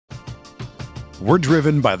We're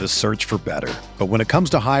driven by the search for better. But when it comes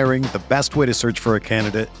to hiring, the best way to search for a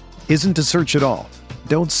candidate isn't to search at all.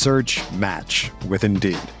 Don't search, match with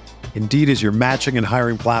Indeed. Indeed is your matching and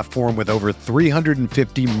hiring platform with over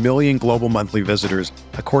 350 million global monthly visitors,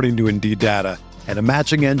 according to Indeed data, and a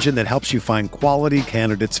matching engine that helps you find quality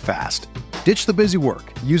candidates fast. Ditch the busy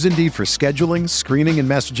work. Use Indeed for scheduling, screening, and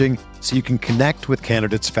messaging so you can connect with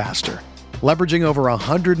candidates faster. Leveraging over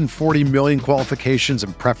 140 million qualifications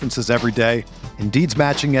and preferences every day, Indeed's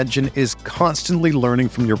matching engine is constantly learning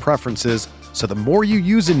from your preferences, so the more you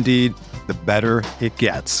use Indeed, the better it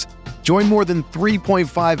gets. Join more than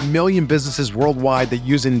 3.5 million businesses worldwide that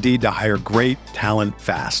use Indeed to hire great talent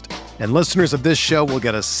fast. And listeners of this show will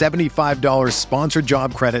get a $75 sponsored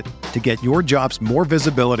job credit to get your jobs more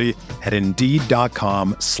visibility at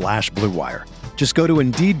Indeed.com/Blue Wire. Just go to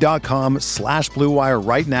Indeed.com/Blue Wire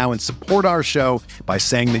right now and support our show by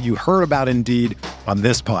saying that you heard about Indeed on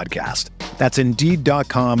this podcast. That's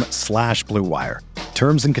Indeed.com/Blue Wire.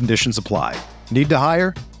 Terms and conditions apply. Need to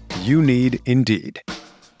hire? You need Indeed.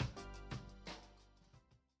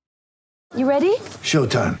 You ready?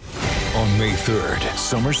 Showtime. On May 3rd,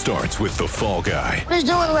 summer starts with The Fall Guy. Let's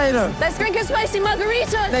do it later. Let's drink a spicy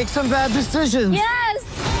margarita. Make some bad decisions. Yes!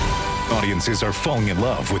 Audiences are falling in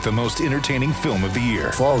love with the most entertaining film of the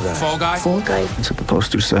year. Fall Guy. Fall Guy. Fall Guy. That's what the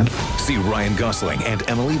poster said. See Ryan Gosling and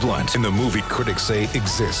Emily Blunt in the movie critics say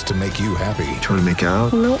exists to make you happy. Trying to make it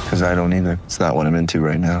out? Nope. Because I don't either. It's not what I'm into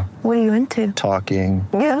right now. What are you into? Talking.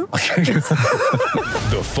 Yeah.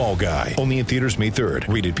 The Fall Guy. Only in theaters May 3rd.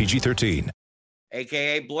 Rated PG-13.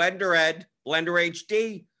 AKA Blender Ed, Blender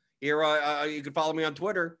HD. Here, you can follow me on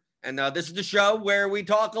Twitter. And this is the show where we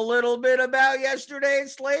talk a little bit about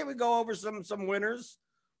yesterday's slate. We go over some winners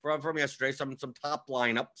from yesterday, some top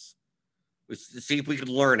lineups. We see if we could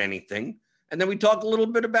learn anything. And then we talk a little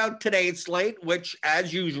bit about today's slate, which,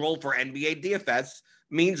 as usual for NBA DFS,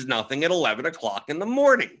 means nothing at 11 o'clock in the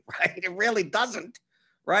morning, right? It really doesn't,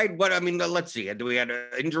 right? But, I mean, let's see. Do we have an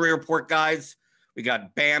injury report, guys? We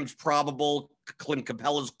got Bam's probable, Clint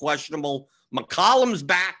Capella's questionable, McCollum's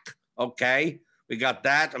back, okay? We got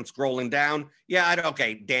that. I'm scrolling down. Yeah,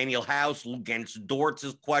 okay. Daniel House against Dortz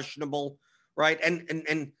is questionable, right?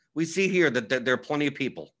 And we see here that there are plenty of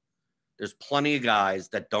people. There's plenty of guys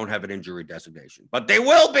that don't have an injury designation, but they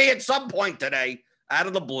will be at some point today out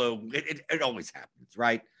of the blue. It always happens,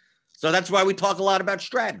 right? So that's why we talk a lot about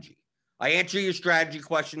strategy. I answer your strategy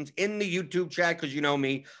questions in the YouTube chat because you know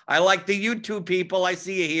me. I like the YouTube people. I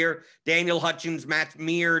see you here. Daniel Hutchins, Matt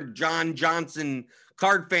Meir, John Johnson,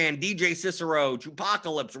 Card Fan, DJ Cicero,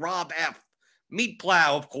 Chupacalypse, Rob F, Meat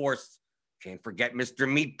Plow, of course. Can't forget Mr.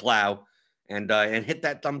 Meat Plow. And hit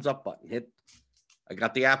that thumbs up button. I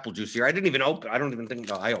got the apple juice here. I didn't even open. I don't even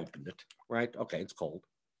think I opened it. Right? Okay, it's cold.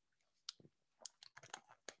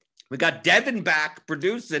 We got Devin back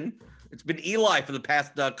producing. It's been Eli for the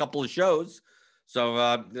past couple of shows.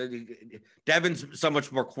 So Devin's so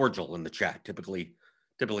much more cordial in the chat. Typically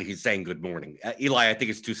he's saying good morning. Eli, I think,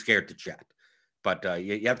 is too scared to chat. But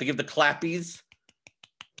you have to give the clappies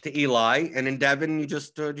to Eli, and in Devin, you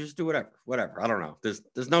just do whatever. I don't know. There's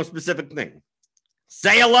no specific thing.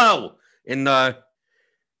 Say hello in the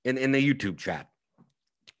YouTube chat.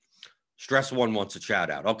 Stress One wants a shout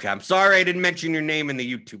out. Okay, I'm sorry I didn't mention your name in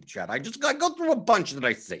the YouTube chat. I go through a bunch that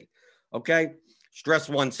I see. Okay, Stress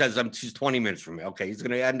One says she's 20 minutes from me. Okay, he's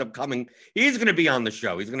gonna end up coming. He's gonna be on the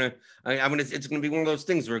show. It's gonna be one of those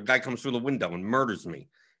things where a guy comes through the window and murders me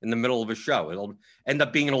in the middle of a show. It'll end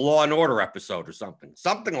up being in a Law and Order episode or something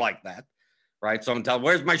like that, right? So I'm telling,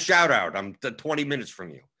 where's my shout out? I'm 20 minutes from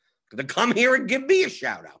you. Gonna come here and give me a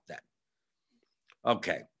shout out then.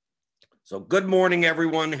 Okay, so good morning,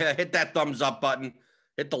 everyone. Hit that thumbs up button,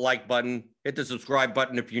 hit the like button, hit the subscribe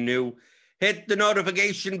button if you're new. Hit the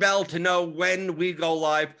notification bell to know when we go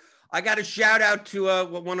live. I got a shout out to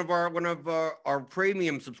one of our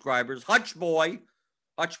premium subscribers, Hutch Boy.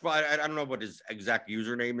 I don't know what his exact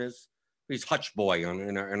username is. He's Hutch Boy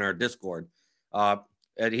in our Discord.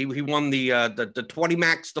 And he won the 20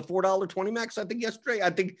 max, the $4 20 max, I think, yesterday. I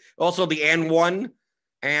think also the N1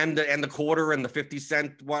 and the quarter and the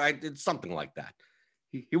 50-cent one. I did something like that.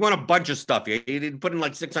 He won a bunch of stuff. He did put in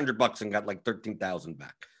like $600 and got like 13,000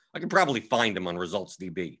 back. I could probably find him on Results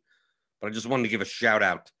DB, but I just wanted to give a shout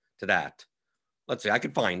out to that. Let's see, I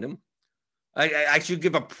could find him. I should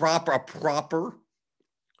give a proper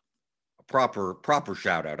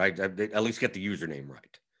shout out. I at least get the username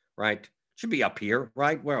right? Should be up here,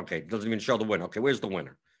 right? Well, okay, doesn't even show the winner. Okay, where's the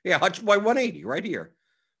winner? Yeah, Hutchboy 180 right here,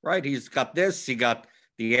 right? He's got this. He got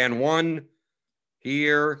the N1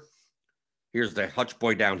 here. Here's the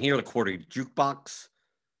Hutchboy down here, the quarter jukebox.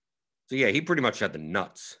 So yeah, he pretty much had the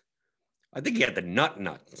nuts. I think he had the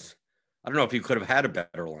nuts. I don't know if he could have had a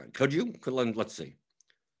better line. Could you? Let's see.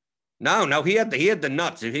 No, he had the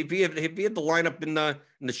nuts. If he had the lineup in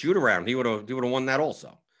the shoot around, he would have won that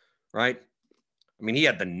also, right? I mean, he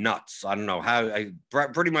had the nuts. I don't know how.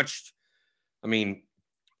 Pretty much. I mean,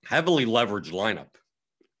 heavily leveraged lineup.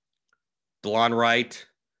 DeLon Wright,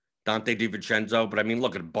 Dante DiVincenzo, but I mean,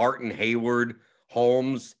 look at Barton, Hayward,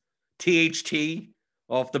 Holmes, THT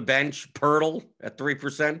off the bench, Pirtle at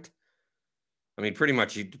 3%. I mean, pretty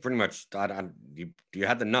much. You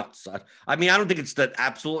had the nuts. I mean, I don't think it's the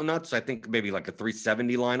absolute nuts. I think maybe like a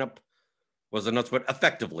 370 lineup was the nuts, but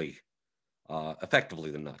effectively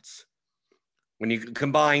the nuts. When you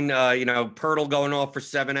combine, Pirtle going off for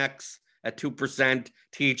 7x at 2%,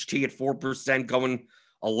 THT at 4%, going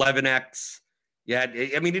 11x. Yeah,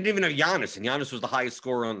 I mean, you didn't even have Giannis, and Giannis was the highest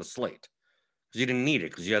scorer on the slate because you didn't need it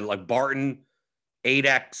because you had like Barton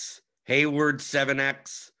 8x, Hayward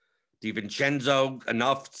 7x. DiVincenzo,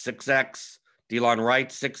 enough, 6x. DeLon Wright,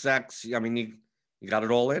 6x. I mean, you got it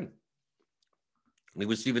all in. And he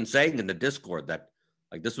was even saying in the Discord that,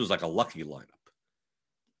 like, this was like a lucky lineup.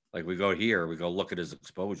 Like, we go here, we go look at his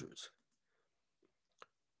exposures.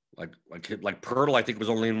 Like Pirtle, I think was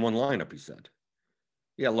only in one lineup, he said.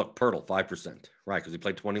 Yeah, look, Pirtle, 5%. Right, because he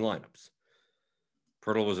played 20 lineups.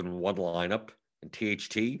 Pirtle was in one lineup, and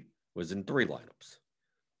THT was in 3 lineups.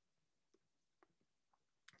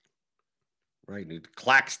 Right,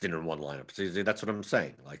 Claxton in one lineup. See, that's what I'm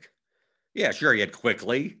saying. Like, yeah, sure, he had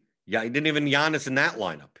Quickly. Yeah, he didn't even Giannis in that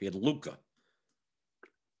lineup. He had Luka.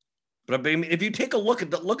 But I mean, if you take a look at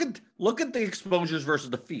the exposures versus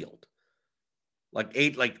the field,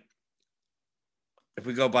 if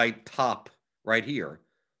we go by top right here,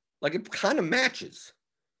 like it kind of matches.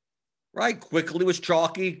 Right, Quickly was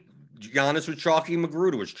chalky. Giannis was chalky.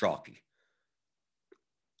 Magruder was chalky.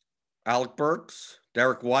 Alec Burks,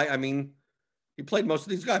 Derek White. I mean. He played most of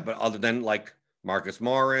these guys, but other than like Marcus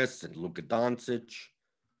Morris and Luka Doncic,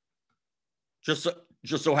 just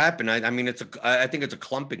so happened. I mean, I think it's a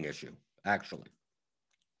clumping issue. Actually,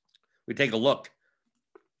 we take a look.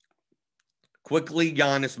 Quickly,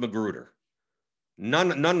 Giannis, Magruder.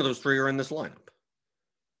 None of those 3 are in this lineup.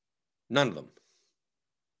 None of them.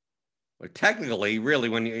 But technically, really,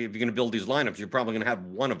 if you're going to build these lineups, you're probably going to have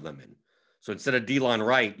one of them in. So instead of DeLon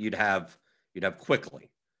Wright, you'd have Quickly.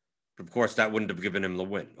 Of course, that wouldn't have given him the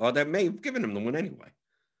win. Or that may have given him the win anyway.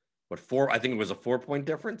 But I think it was a 4-point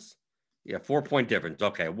difference. Yeah, 4-point difference.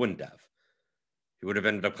 Okay, it wouldn't have. He would have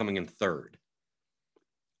ended up coming in 3rd.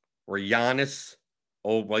 Or Giannis.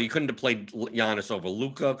 Oh, well, you couldn't have played Giannis over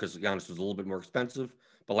Luka because Giannis was a little bit more expensive.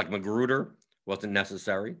 But like Magruder wasn't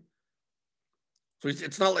necessary. So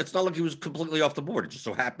it's not like he was completely off the board. It just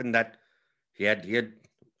so happened that he had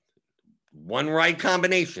one right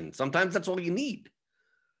combination. Sometimes that's all you need.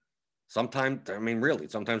 Sometimes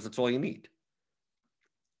that's all you need.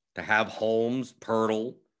 To have Holmes,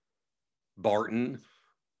 Pirtle, Barton.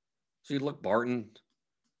 See, look, Barton,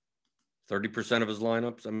 30% of his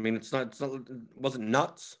lineups. I mean, it wasn't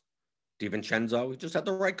nuts. DiVincenzo, he just had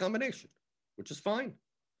the right combination, which is fine.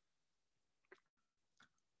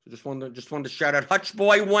 So just wanted to shout out Hutch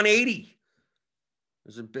Boy 180.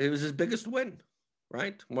 It was his biggest win,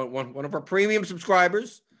 right? One of our premium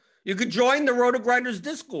subscribers. You could join the Roto Grinders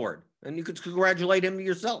Discord. And you could congratulate him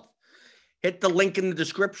yourself. Hit the link in the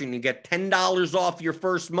description. You get $10 off your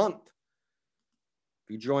first month. If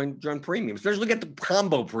you join premium, especially get the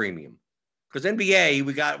combo premium. Because NBA,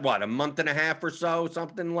 we got a month and a half or so,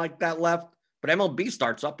 something like that left. But MLB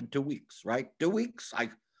starts up in 2 weeks, right? 2 weeks.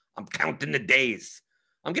 I'm counting the days.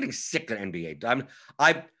 I'm getting sick of NBA.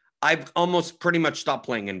 I've almost pretty much stopped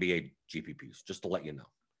playing NBA GPPs, just to let you know.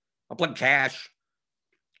 I'm playing cash.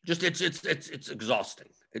 Just it's exhausting.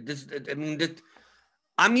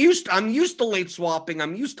 I'm used to late swapping. I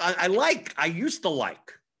used to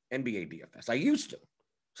like NBA DFS. I used to.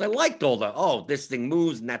 So I liked all this thing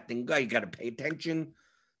moves and that thing goes. You got to pay attention.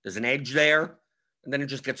 There's an edge there. And then it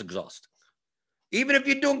just gets exhausting. Even if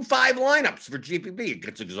you're doing 5 lineups for GPP, it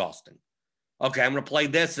gets exhausting. Okay, I'm going to play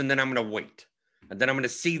this and then I'm going to wait. And then I'm going to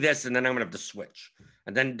see this and then I'm going to have to switch.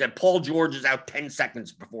 And then Paul George is out 10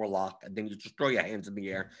 seconds before lock. And then you just throw your hands in the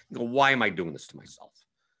air. You go, why am I doing this to myself?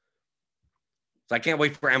 So I can't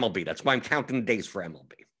wait for MLB. That's why I'm counting the days for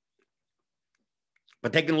MLB.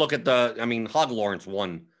 But taking a look at Hog Lawrence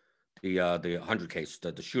won the 100 case,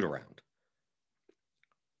 the shoot around.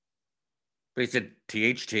 But he said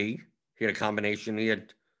THT. He had a combination. He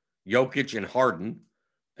had Jokic and Harden.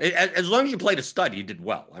 As long as you played a stud, you did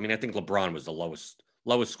well. I mean, I think LeBron was the lowest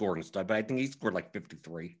scoring stud, but I think he scored like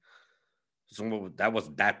 53. So that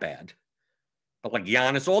wasn't that bad. But like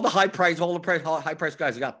Giannis, all the high price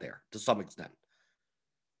guys got there to some extent.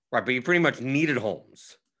 Right, but you pretty much needed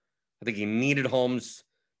Holmes. I think you needed Holmes.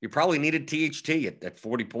 You probably needed THT at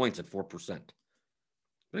 40 points at 4%.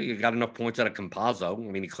 Well, you got enough points out of Campazzo.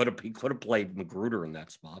 I mean, he could have played Magruder in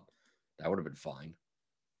that spot. That would have been fine.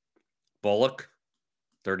 Bullock,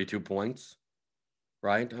 32 points.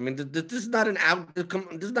 Right? I mean, this is not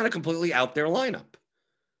a completely out there lineup.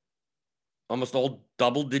 Almost all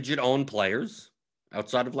double-digit owned players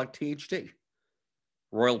outside of like THT.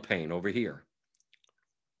 Royal Payne over here.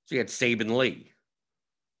 So you had Saban Lee,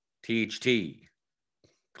 THT,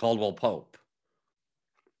 Caldwell Pope.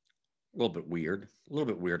 A little bit weird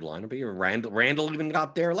lineup. Even Randall even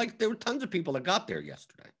got there. Like, there were tons of people that got there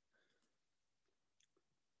yesterday.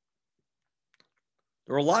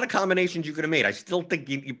 There were a lot of combinations you could have made. I still think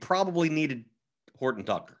you probably needed Horton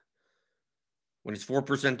Tucker. When he's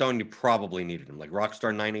 4% owned, you probably needed him. Like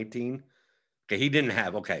Rockstar 918. Okay, he didn't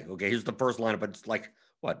have. Okay, here's the first lineup, but it's like,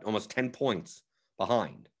 what, almost 10 points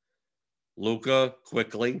behind. Luka,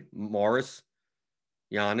 quickly, Morris,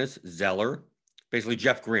 Giannis, Zeller, basically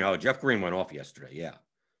Jeff Green. Oh, Jeff Green went off yesterday, yeah.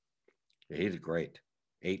 He did great.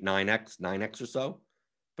 9x or so,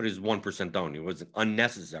 but he's 1% owned. It was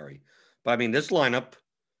unnecessary. But I mean, this lineup,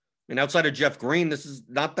 outside of Jeff Green, this is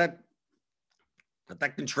not that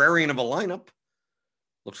contrarian of a lineup.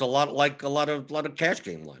 Looks a lot like a lot of cash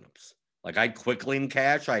game lineups. Like I had Quickly in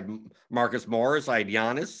cash, I had Marcus Morris, I had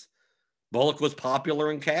Giannis. Bullock was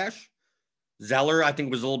popular in cash. Zeller, I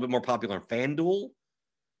think, was a little bit more popular on FanDuel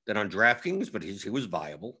than on DraftKings, but he was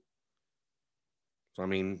viable. So I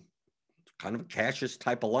mean, kind of a cashish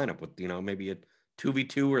type of lineup with maybe a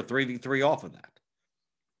 2v2 or 3v3 off of that.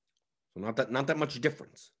 So not that much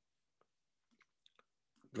difference.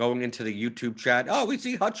 Going into the YouTube chat. Oh, we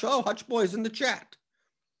see Hutch. Oh, Hutch Boy's in the chat.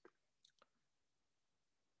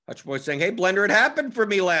 Hutch Boy saying, hey, Blender, it happened for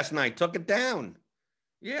me last night. Took it down.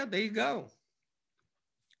 Yeah, there you go.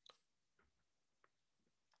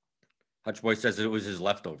 Hutch Boy says it was his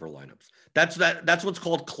leftover lineups. That's what's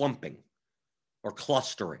called clumping or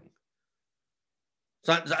clustering.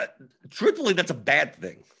 So, truthfully, that's a bad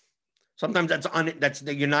thing. Sometimes that's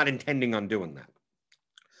you're not intending on doing that.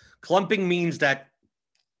 Clumping means that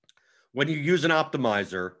when you use an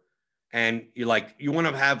optimizer and you want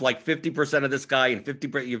to have like 50% of this guy and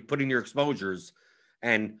 50% you put in your exposures,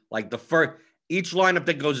 and like each lineup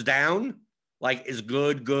that goes down like is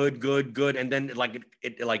good, and then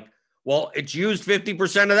it's used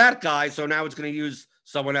 50% of that guy, so now it's going to use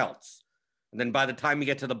someone else, and then by the time you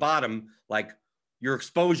get to the bottom, like your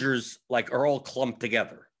exposures like are all clumped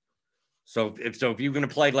together. So if you're going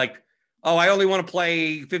to play like, oh, I only want to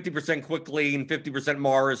play 50% Quickly and 50%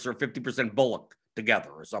 Morris or 50% Bullock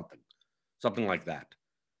together or something like that.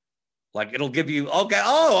 Like it'll give you, okay,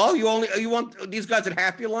 you want these guys in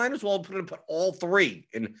half your lineups? Well, I'm going to put all three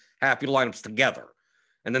in half your lineups together.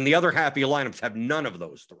 And then the other half of your lineups have none of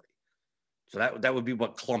those three. So that would be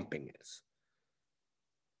what clumping is.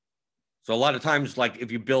 So a lot of times, like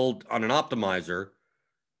if you build on an optimizer,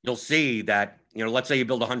 you'll see that, let's say you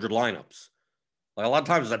build 100 lineups. Like a lot of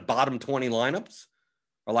times that bottom 20 lineups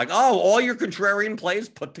are like, oh, all your contrarian plays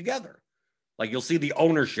put together. Like you'll see the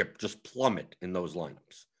ownership just plummet in those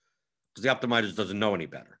lineups because the optimizer doesn't know any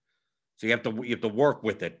better. So you have to work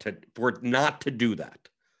with it for it not to do that.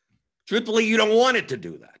 Truthfully, you don't want it to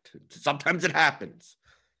do that. Sometimes it happens.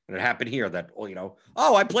 And it happened here that,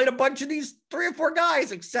 I played a bunch of these 3 or 4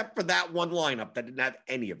 guys except for that one lineup that didn't have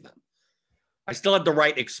any of them. I still had the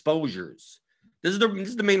right exposures. This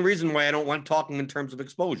is the main reason why I don't want talking in terms of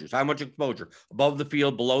exposures. How much exposure? Above the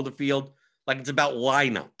field, below the field? Like it's about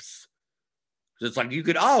lineups. So it's like you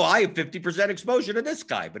could, I have 50% exposure to this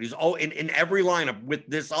guy, but he's in every lineup with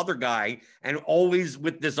this other guy and always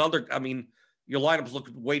with this other. I mean, your lineups look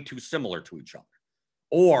way too similar to each other.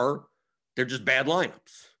 Or they're just bad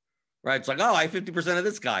lineups. Right? It's like, I have 50% of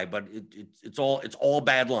this guy, but it's all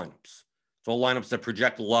bad lineups. It's all lineups that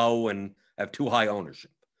project low and have too high ownership.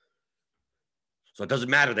 So it doesn't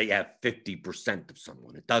matter that you have 50% of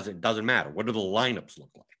someone. It doesn't matter. What do the lineups look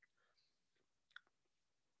like?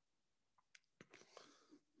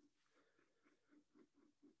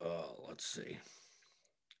 Let's see.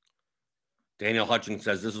 Daniel Hutchins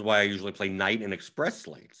says, this is why I usually play night and express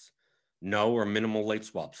slates. No or minimal late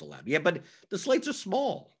swaps allowed. Yeah, but the slates are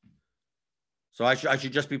small. So I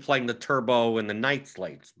should just be playing the turbo and the night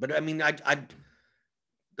slates. But I mean,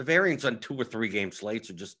 the variance on 2 or 3 game slates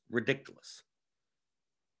are just ridiculous.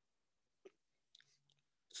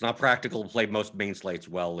 It's not practical to play most main slates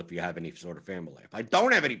well if you have any sort of family life. I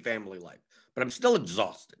don't have any family life, but I'm still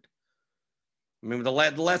exhausted. I mean, the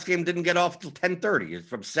last game didn't get off till 10:30. It's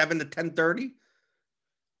from 7 to 10:30.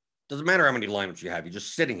 Doesn't matter how many lineups you have. You're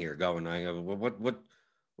just sitting here going,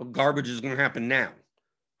 what garbage is going to happen now?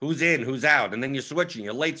 Who's in, who's out? And then you're switching,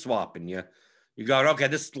 you're late swapping. You go, okay,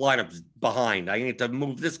 this lineup's behind. I need to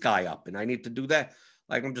move this guy up, and I need to do that.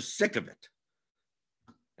 Like, I'm just sick of it.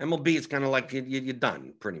 MLB is kind of like you're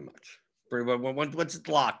done, pretty much. Once it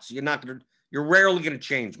locks, you're rarely going to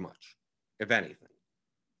change much, if anything.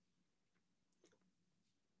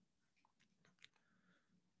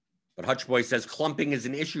 But Hutchboy says clumping is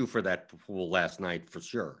an issue for that pool last night, for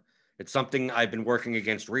sure. It's something I've been working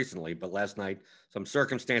against recently, but last night, some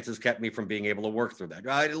circumstances kept me from being able to work through that.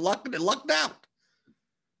 I lucked out.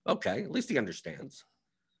 Okay, at least he understands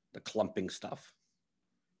the clumping stuff.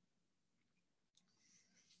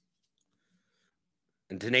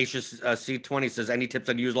 And Tenacious C20 says, any tips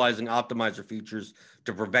on utilizing optimizer features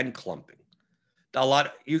to prevent clumping?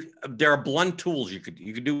 There are blunt tools you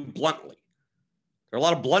could do bluntly. There are a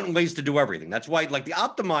lot of blunt ways to do everything. That's why, like, the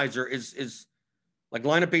optimizer is like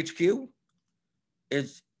Lineup HQ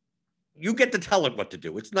is, you get to tell it what to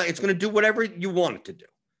do. It's going to do whatever you want it to do.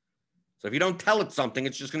 So if you don't tell it something,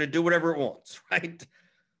 it's just going to do whatever it wants, right?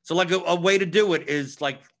 So like a way to do it is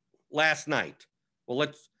like last night. Well,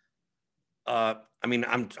 let's, I'm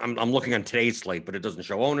looking on today's slate, but it doesn't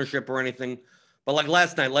show ownership or anything. But like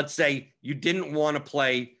last night, let's say you didn't want to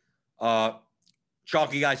play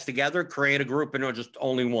chalky guys together, create a group and just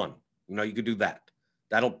only one. You could do that.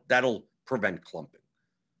 That'll prevent clumping.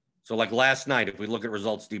 So like last night, if we look at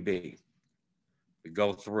results DB, we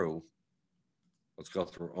go through. Let's go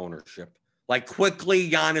through ownership. Like quickly,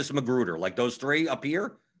 Giannis, Magruder, like those three up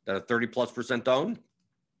here that are 30+% owned.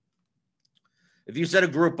 If you set a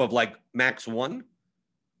group of like max one,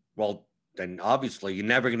 well, then obviously you're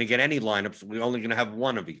never going to get any lineups. We're only going to have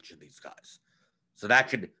one of each of these guys. So that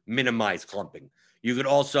could minimize clumping. You could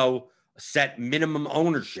also set minimum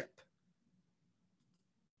ownership.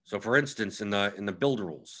 So for instance, in the build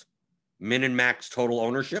rules, min and max total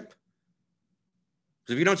ownership.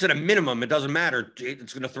 So if you don't set a minimum, it doesn't matter.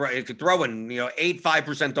 It's going to it could throw in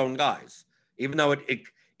 5% owned guys, even though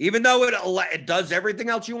it does everything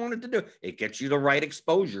else you want it to do. It gets you the right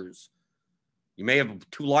exposures. You may have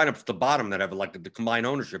two lineups at the bottom that have like the combined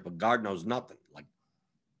ownership, but God knows nothing, like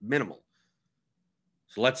minimal.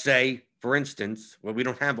 So let's say, for instance, we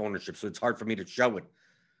don't have ownership, so it's hard for me to show it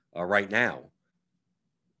right now.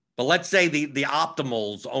 But let's say the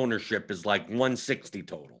optimal's ownership is like 160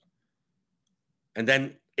 total. And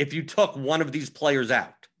then if you took one of these players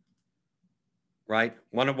out, right?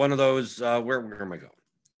 One of those, where am I going?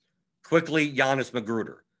 Quickly, Giannis,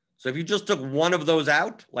 Magruder. So if you just took one of those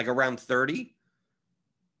out, like around 30,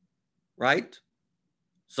 right?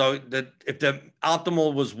 So if the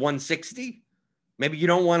optimal was 160, maybe you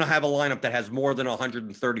don't want to have a lineup that has more than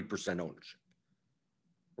 130% ownership,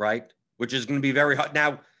 right? Which is going to be very hard.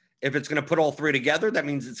 Now, if it's going to put all three together, that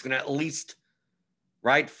means it's going to at least,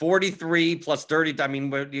 right? 43 plus 30. I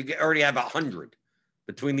mean, you already have 100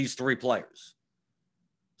 between these three players.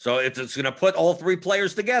 So if it's going to put all three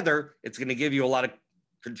players together, it's going to give you a lot of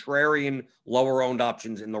contrarian, lower-owned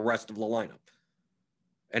options in the rest of the lineup.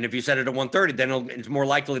 And if you set it at 130, then it's more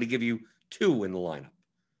likely to give you two in the lineup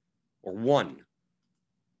or one.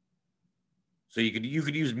 So you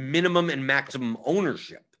could use minimum and maximum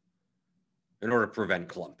ownership in order to prevent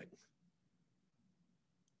clumping.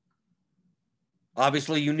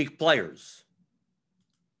 Obviously, unique players.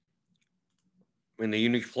 I mean, the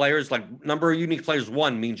unique players, like number of unique players,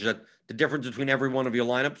 one means that the difference between every one of your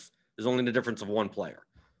lineups is only the difference of one player,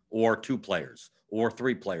 or two players, or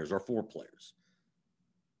three players, or four players.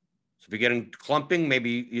 So if you're getting clumping,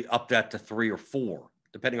 maybe you up that to 3 or 4,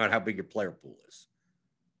 depending on how big your player pool is.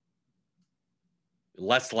 You're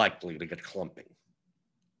less likely to get clumping.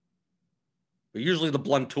 But usually the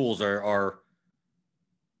blunt tools are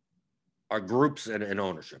groups and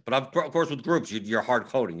ownership. But of course, with groups, you're hard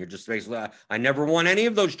coding. You're just basically, I never want any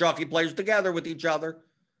of those jockey players together with each other.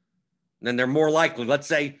 And then they're more likely. Let's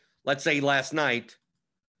say last night,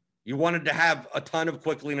 you wanted to have a ton of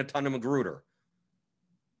Quickly and a ton of Magruder.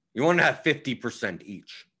 You want to have 50%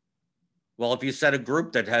 each. Well, if you set a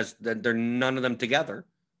group that they're none of them together,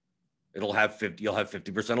 you'll have 50%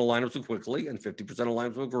 of lineups with Quickly and 50% of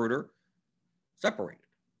lineups with Magruder separated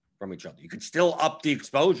from each other. You could still up the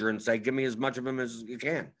exposure and say, give me as much of them as you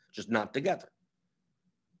can, just not together.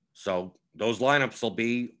 So those lineups will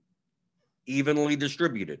be evenly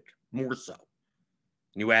distributed, more so.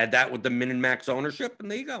 And you add that with the min and max ownership,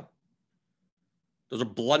 and there you go. Those are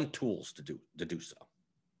blunt tools to do so.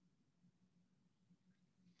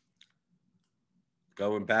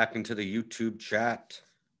 Going back into the YouTube chat.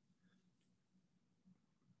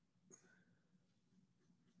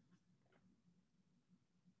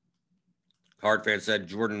 Hard fan said,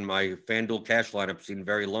 Jordan, my FanDuel cash lineup seemed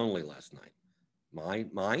very lonely last night.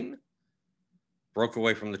 Mine? Broke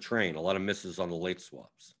away from the train. A lot of misses on the late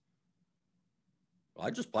swaps.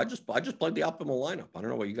 I just played the optimal lineup. I don't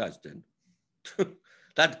know what you guys did.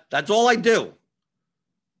 That's all I do.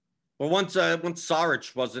 Well, once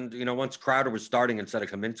Saric wasn't, once Crowder was starting instead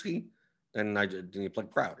of Kaminsky, then you played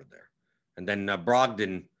Crowder there, and then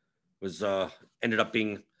Brogdon was ended up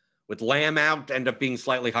being, with Lamb out, ended up being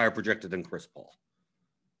slightly higher projected than Chris Paul.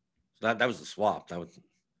 So that was the swap.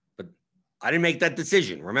 But I didn't make that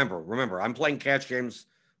decision. Remember, I'm playing cash games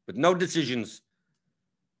with no decisions.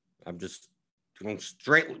 I'm just going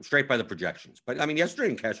straight by the projections. But I mean, yesterday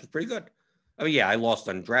in cash was pretty good. I mean, yeah, I lost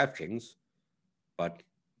on DraftKings, but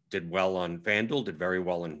did well on FanDuel, did very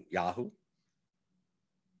well on Yahoo.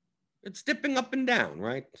 It's dipping up and down,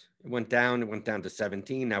 right? It went down to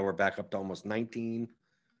 17. Now we're back up to almost 19.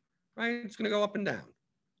 Right? It's going to go up and down.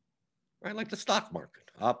 Right? Like the stock market.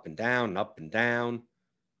 Up and down, up and down.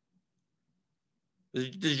 This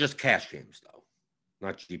is just cash games, though.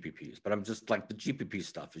 Not GPPs. But I'm just like, the GPP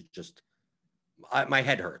stuff is just, my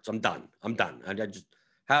head hurts. I'm done. I just,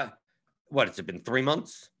 has it been 3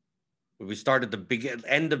 months? We started the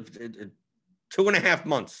end of 2.5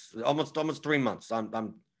 months, almost 3 months.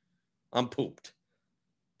 I'm pooped.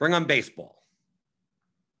 Bring on baseball.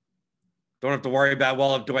 Don't have to worry about,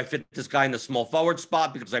 well, do I fit this guy in the small forward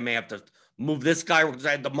spot because I may have to move this guy because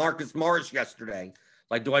I had the Marcus Morris yesterday.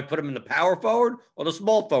 Like, do I put him in the power forward or the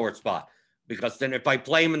small forward spot? Because then if I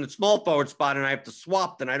play him in the small forward spot and I have to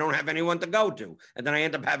swap, then I don't have anyone to go to. And then I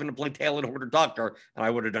end up having to play Taylor Horton Tucker, and I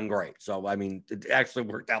would have done great. So, I mean, it actually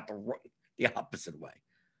worked out the opposite way.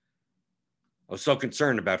 I was so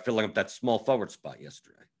concerned about filling up that small forward spot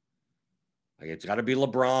yesterday. Like, it's got to be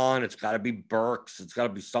LeBron. It's got to be Burks. It's got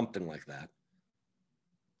to be something like that.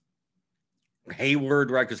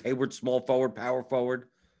 Hayward, right? Because Hayward's small forward, power forward.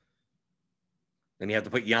 Then you have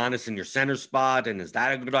to put Giannis in your center spot. And is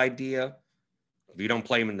that a good idea? If you don't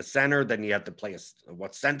play him in the center, then you have to play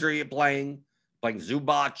what center are you playing? Playing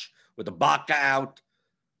Zubac with Ibaka out.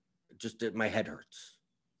 My head hurts.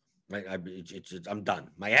 I'm done.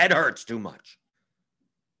 My head hurts too much.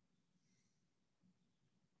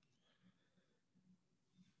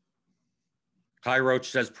 Kai Roach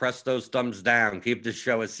says, press those thumbs down. Keep this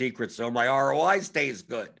show a secret so my ROI stays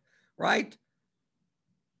good, right?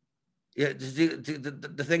 Yeah,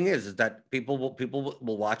 the thing is that people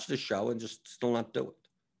will watch the show and just still not do it.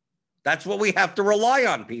 That's what we have to rely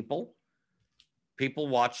on, people. People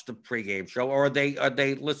watch the pregame show, or they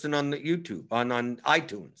listen on the YouTube, on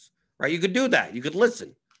iTunes, right? You could do that. You could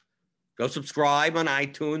listen. Go subscribe on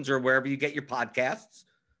iTunes or wherever you get your podcasts.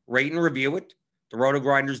 Rate and review it. The Roto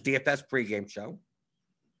Grinders DFS pregame show.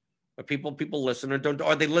 But people listen or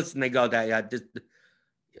they listen. They go,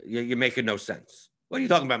 you're making no sense. What are you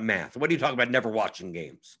talking about math? What are you talking about never watching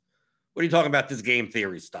games? What are you talking about this game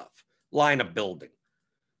theory stuff? Lineup building,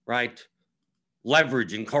 right?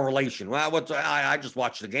 Leverage and correlation. Well, I just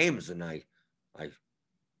watch the games and I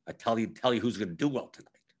tell you who's going to do well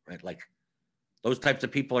tonight, right? Like, those types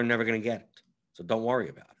of people are never going to get it. So don't worry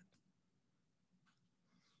about it.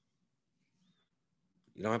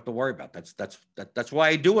 You don't have to worry about it. That's why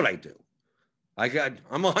I do what I do.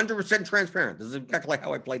 I'm 100% transparent. This is exactly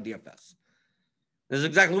how I play DFS. This is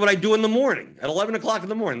exactly what I do in the morning at 11 o'clock in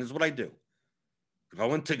the morning. This is what I do.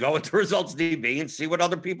 Go into results DB and see what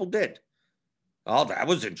other people did. Oh, that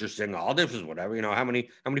was interesting. Oh, this is whatever. How many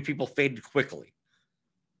people faded quickly?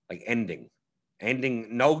 Like ending.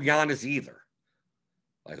 No Giannis either.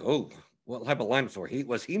 Like, oh, what type of lineups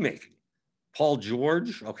was he making? Paul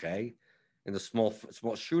George, okay, in the small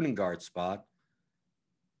shooting guard spot.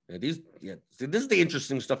 See, this is the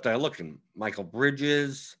interesting stuff that I look in. Michael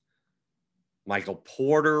Bridges, Michael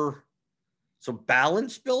Porter. So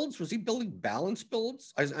balance builds? Was he building balance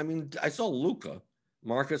builds? I mean, I saw Luka,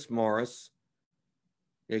 Marcus Morris,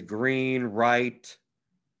 Green, Wright,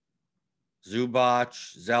 Zubac,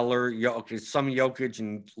 Zeller, some Jokic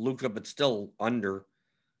and Luka, but still under.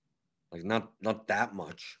 Like, not that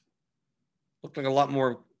much. Looked like a lot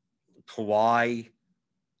more Kawhi,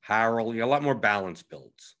 Harrell, a lot more balance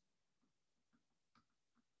builds.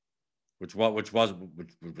 Which was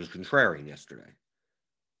contrarian yesterday.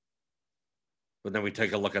 But then we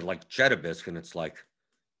take a look at like Chedabisc, and it's like,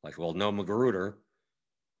 well, no Magruder.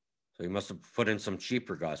 So he must have put in some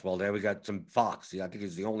cheaper guys. Well, there we got some Fox. I think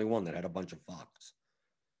he's the only one that had a bunch of Fox.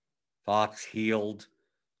 Fox healed.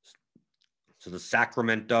 So the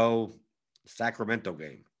Sacramento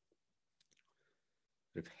game.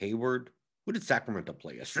 If Hayward, who did Sacramento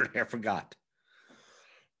play yesterday? I forgot.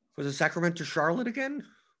 Was it Sacramento Charlotte again?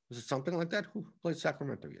 Was it something like that? Who played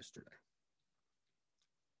Sacramento yesterday?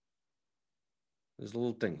 There's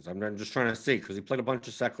little things. I'm just trying to see because he played a bunch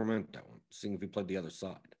of Sacramento. Seeing if he played the other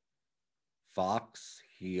side. Fox,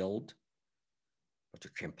 Heald, bunch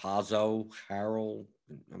of Campazzo, Harrell.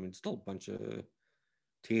 I mean, still a bunch of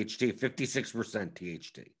THT, 56%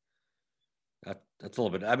 THT. That's a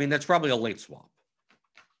little bit. I mean, that's probably a late swap.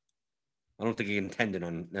 I don't think he intended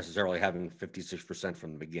on necessarily having 56%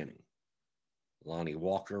 from the beginning. Lonnie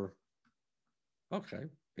Walker. Okay,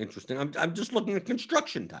 interesting. I'm just looking at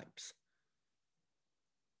construction types.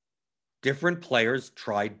 Different players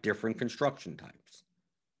tried different construction types.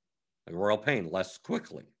 Like Royal Payne, less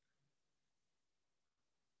quickly.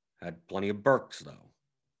 Had plenty of Burks, though.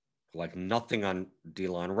 Like nothing on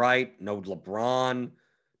Delon Wright, no LeBron,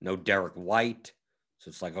 no Derek White. So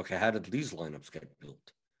it's like, okay, how did these lineups get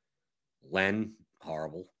built? Len,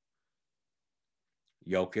 horrible.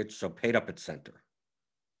 Jokic, so paid up at center.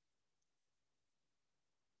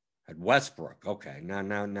 Had Westbrook. Okay,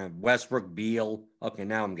 now Westbrook, Beal. Okay,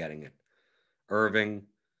 now I'm getting it. Irving.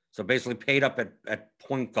 So basically paid up at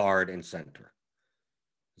point guard and center.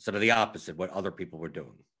 Instead of the opposite, what other people were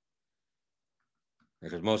doing.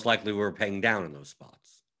 Because most likely we were paying down in those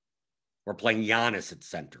spots. We're playing Giannis at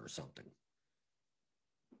center or something.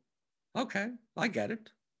 Okay, I get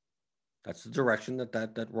it. That's the direction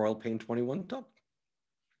that Royal Payne 21 took.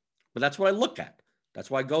 But that's what I look at. That's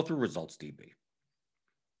why I go through results DB.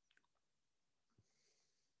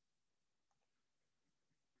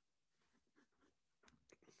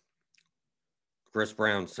 Chris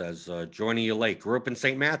Brown says, joining you late. Grew up in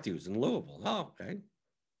St. Matthews in Louisville. Oh, okay.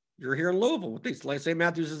 You're here in Louisville with these. St.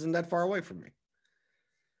 Matthews isn't that far away from me.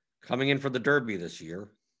 Coming in for the Derby this year,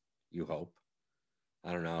 you hope.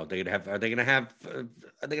 I don't know. Are they gonna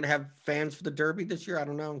have fans for the Derby this year? I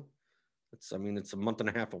don't know. It's a month and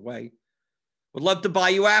a half away. Would love to buy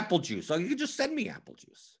you apple juice. So you could just send me apple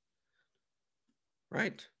juice.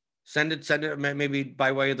 Right? Send it maybe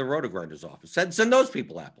by way of the Rotogrinder's office. Send those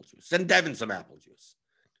people apple juice. Send Devin some apple juice.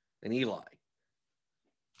 And Eli.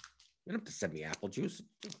 You don't have to send me apple juice.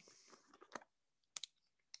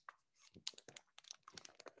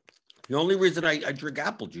 The only reason I drink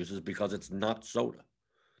apple juice is because it's not soda.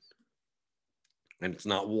 And it's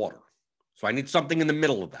not water. So I need something in the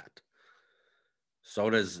middle of that.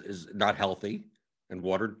 Soda is not healthy, and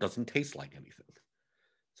water doesn't taste like anything.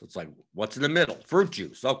 So it's like, what's in the middle? Fruit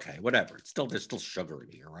juice. Okay, whatever. There's still sugar in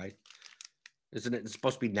here, right? Isn't it? It's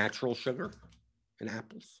supposed to be natural sugar in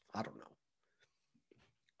apples? I don't know.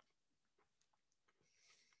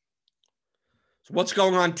 So what's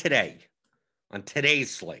going on today? On today's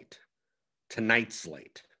slate? Tonight's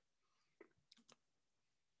slate.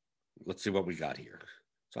 Let's see what we got here.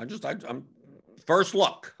 So I'm first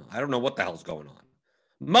look. I don't know what the hell's going on.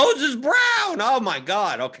 Moses Brown. Oh my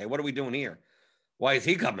God. Okay, what are we doing here? Why is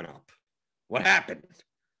he coming up? What happened?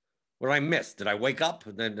 What did I miss? Did I wake up?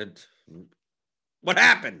 What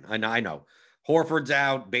happened? I know. Horford's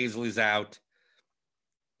out. Baisley's out.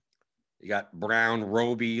 You got Brown,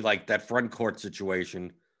 Roby, like that front court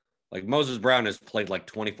situation. Like Moses Brown has played like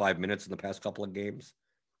 25 minutes in the past couple of games.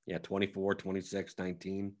 Yeah, 24, 26,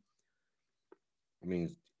 19. I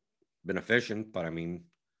mean, been efficient, but I mean,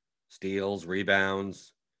 steals,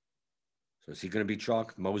 rebounds. So is he going to be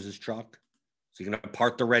chalk? Moses chalk? Is he going to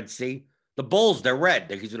part the Red Sea? The Bulls, they're red.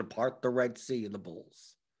 He's going to part the Red Sea in the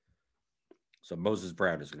Bulls. So Moses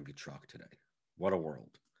Brown is going to be chalk today. What a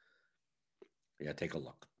world. Yeah, take a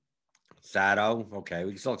look. Sato,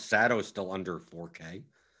 okay. Sato is still under 4K.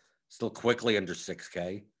 Still quickly under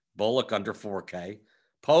 6K. Bullock under 4K.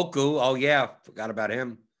 Poku, oh yeah, forgot about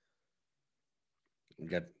him.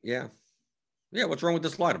 Yeah, what's wrong with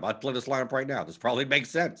this lineup? I'd play this lineup right now. This probably makes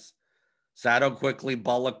sense. Sato quickly,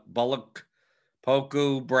 Bullock,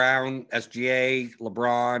 Poku, Brown, SGA,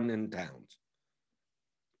 LeBron, and Towns.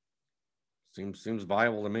 Seems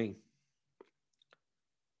viable to me.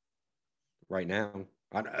 Right now.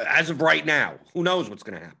 As of right now, who knows what's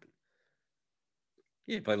going to happen?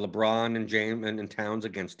 Yeah, play LeBron and James and Towns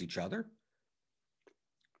against each other.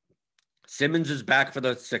 Simmons is back for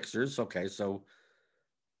the Sixers. Okay, so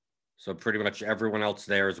pretty much everyone else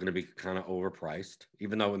there is going to be kind of overpriced,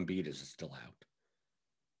 even though Embiid is still out.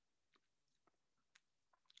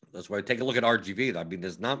 That's why I take a look at RGV. I mean,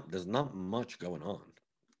 there's not much going on.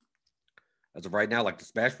 As of right now, like the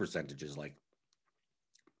smash percentage is like,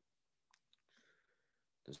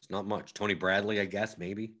 there's not much. Tony Bradley, I guess,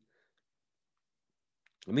 maybe.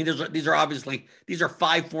 I mean, these are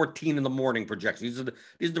 5:14 in the morning projections.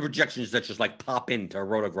 These are the projections that just like pop into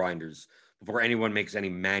Rotogrinders before anyone makes any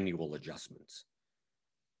manual adjustments.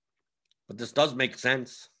 But this does make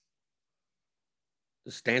sense.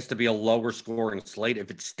 This stands to be a lower scoring slate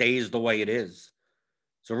if it stays the way it is.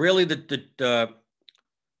 So really, the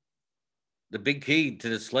the big key to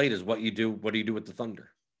this slate is what you do. What do you do with the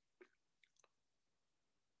Thunder?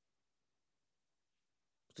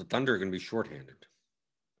 The Thunder are going to be shorthanded,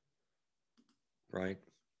 right?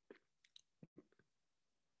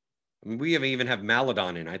 I mean, we even have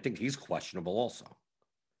Maladon in. I think he's questionable also.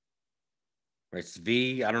 Right,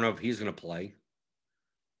 Svi, I don't know if he's going to play.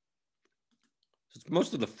 It's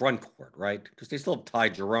most of the front court, right? Because they still have Ty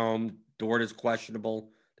Jerome. Dort is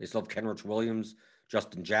questionable. They still have Kenrich Williams,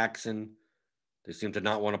 Justin Jackson. They seem to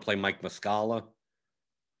not want to play Mike Muscala.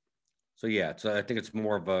 So, yeah, I think it's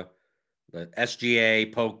more of the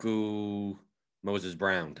SGA, Poku, Moses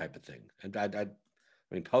Brown type of thing. And I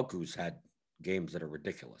mean, Poku's had games that are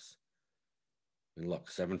ridiculous. I mean, look,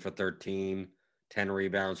 7 for 13, 10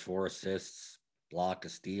 rebounds, 4 assists, block, a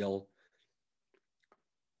steal.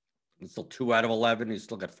 He's still 2 out of 11. He's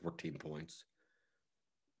still got 14 points.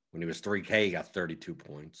 When he was 3K, he got 32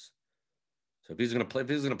 points. So if he's going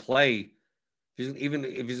to play, even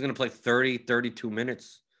if he's going to play 30, 32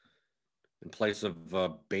 minutes in place of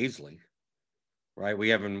Baisley, right? We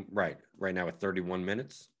have him right now at 31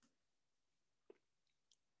 minutes.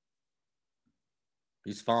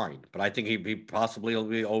 He's fine, but I think he possibly will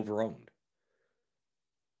be overowned.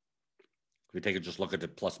 If we take a just look at the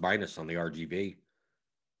plus minus on the RGB,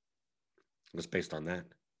 just based on that,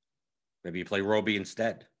 maybe you play Roby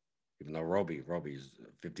instead, even though Roby's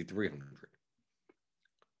 5,300.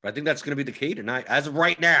 But I think that's going to be the key tonight. As of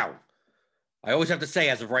right now, I always have to say,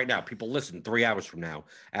 as of right now, people listen 3 hours from now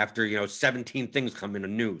after 17 things come in the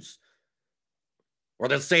news. Or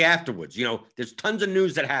they'll say afterwards, there's tons of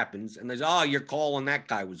news that happens, and there's, your call on that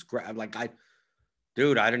guy was great. I'm like,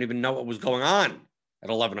 dude, I don't even know what was going on at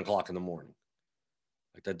 11 o'clock in the morning.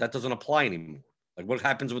 Like that doesn't apply anymore. Like, what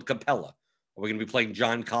happens with Capella? Are we going to be playing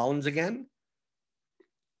John Collins again?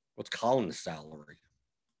 What's Collins' salary?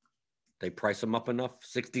 They price him up enough?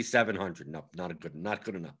 6,700. No, not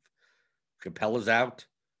good enough. Capella's out,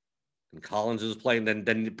 and Collins is playing.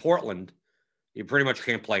 Then Portland, you pretty much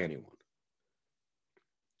can't play anyone.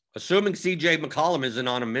 Assuming CJ McCollum isn't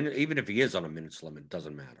on a minute, even if he is on a minutes limit, it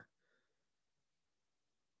doesn't matter.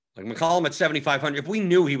 Like McCollum at 7,500, if we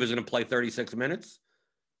knew he was going to play 36 minutes,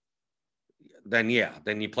 then you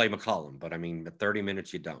play McCollum. But I mean, at 30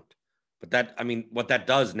 minutes, you don't. But what that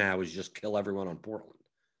does now is just kill everyone on Portland.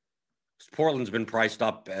 Because Portland's been priced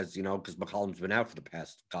up as, because McCollum's been out for the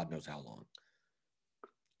past God knows how long.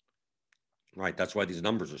 Right, that's why these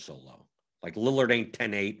numbers are so low. Like Lillard ain't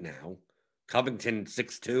 10-8 now. Covington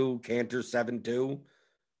 6'2", Cantor 7'2",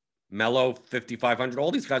 Melo 5,500.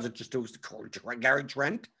 All these guys are just too. Gary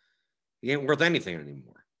Trent, he ain't worth anything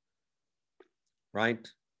anymore, right?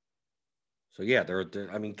 So yeah,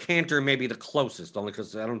 I mean, Cantor may be the closest, only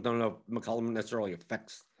because I don't know if McCollum necessarily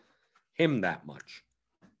affects him that much.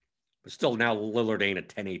 But still, now Lillard ain't a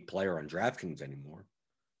 10-8 player on DraftKings anymore.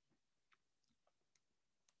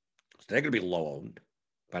 So they're going to be low owned,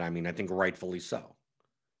 but I mean, I think rightfully so.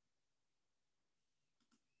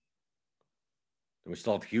 And we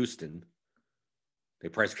still have Houston. They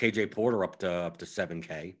priced KJ Porter up to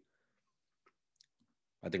 7K.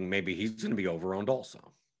 I think maybe he's going to be overowned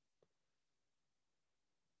also.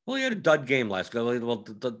 Well, he had a dud game last game. Well,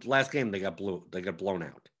 the last game they got blown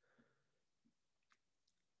out.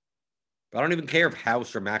 But I don't even care if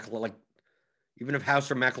House or McLemore, even if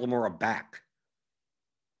House or McLemore are back.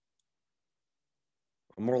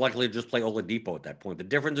 I'm more likely to just play Oladipo at that point. The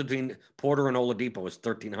difference between Porter and Oladipo is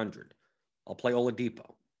 1,300. I'll play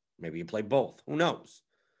Oladipo. Maybe you play both. Who knows?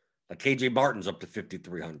 Like KJ Barton's up to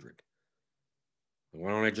 5,300. Why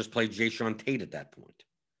don't I just play Jayshawn Tate at that point?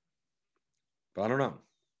 But I don't know.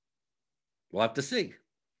 We'll have to see.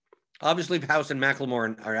 Obviously, if House and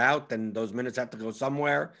McLemore are out, then those minutes have to go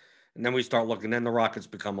somewhere. And then we start looking. Then the Rockets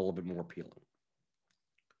become a little bit more appealing.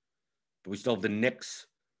 But we still have the Knicks.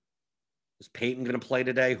 Is Peyton going to play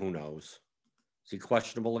today? Who knows? Is he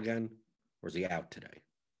questionable again? Or is he out today?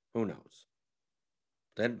 Who knows?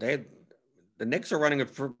 Then the Knicks are running a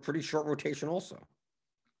pretty short rotation also.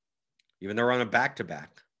 Even though they're on a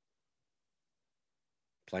back-to-back.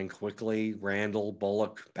 Playing quickly, Randall,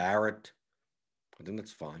 Bullock, Barrett. I think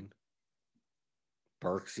that's fine.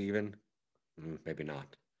 Burks even. Maybe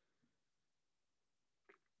not.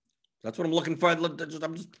 That's what I'm looking for.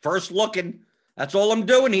 I'm just first looking. That's all I'm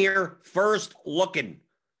doing here. First looking.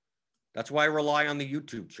 That's why I rely on the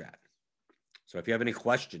YouTube chat. So if you have any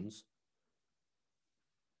questions,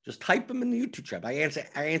 just type them in the YouTube chat. I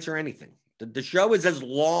answer anything. The show is as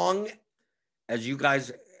long as you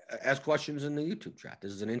guys ask questions in the YouTube chat.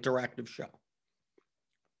 This is an interactive show.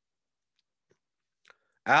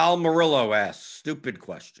 Al Murillo asks, stupid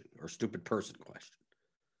question or stupid person question.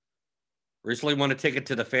 Recently won a ticket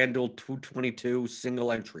to the FanDuel 222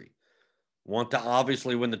 single entry. Want to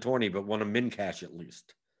obviously win the tourney, but want to min cash at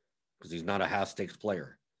least because he's not a house stakes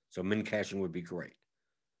player. So min cashing would be great.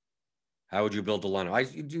 How would you build a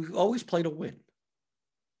lineup? You always play to win.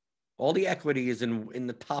 All the equity is in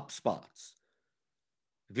the top spots.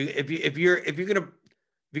 If you're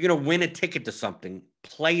gonna win a ticket to something,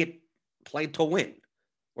 play it to win,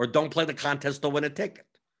 or don't play the contest to win a ticket.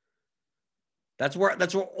 That's where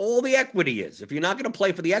all the equity is. If you're not going to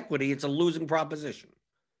play for the equity, it's a losing proposition.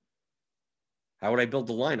 How would I build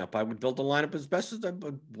the lineup? I would build the lineup as best as I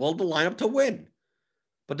build the lineup to win.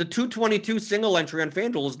 But the 222 single entry on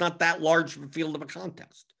FanDuel is not that large of a field of a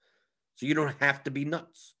contest. So you don't have to be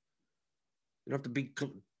nuts. You don't have to be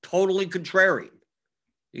totally contrarian.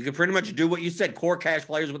 You can pretty much do what you said, core cash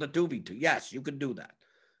players with a 2v2. Yes, you could do that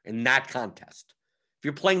in that contest. If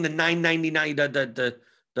you're playing the $9.99,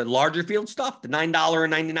 the larger field stuff, the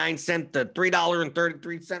 $9.99, the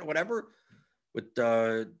 $3.33, whatever, with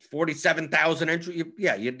 47,000 entry,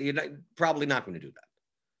 you're probably not going to do that.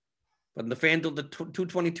 But in the FanDuel, the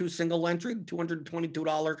 222 single entry,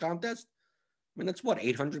 $222 contest, I mean, that's what,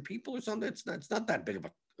 800 people or something? It's not that big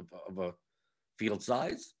of a field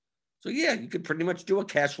size. So, yeah, you could pretty much do a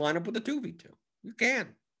cash lineup with a 2v2. You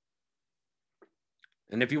can.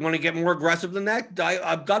 And if you want to get more aggressive than that,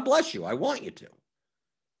 God bless you. I want you to.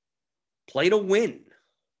 Play to win.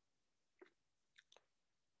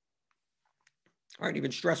 All right,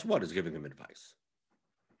 even Stress What is giving him advice.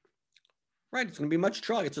 Right, it's going to be much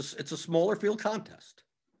chalk. It's a smaller field contest.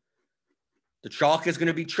 The chalk is going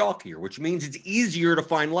to be chalkier, which means it's easier to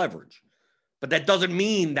find leverage. But that doesn't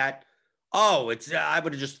mean that, I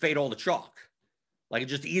would have just fade all the chalk. Like,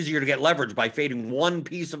 it's just easier to get leverage by fading one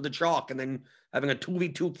piece of the chalk and then having a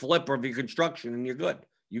 2v2 flip of your construction, and you're good.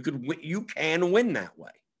 You can win that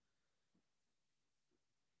way.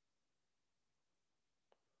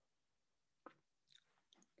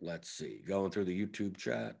 Let's see. Going through the YouTube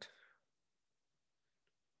chat.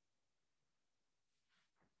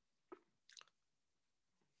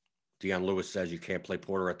 Dion Lewis says you can't play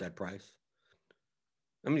Porter at that price.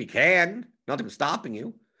 I mean, you can. Nothing's stopping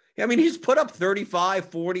you. I mean, he's put up 35,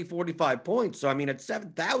 40, 45 points. So, I mean, at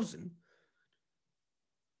 7,000,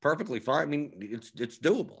 perfectly fine. I mean, it's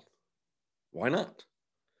doable. Why not?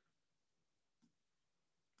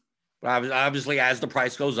 But obviously, as the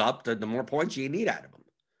price goes up, the more points you need out of him.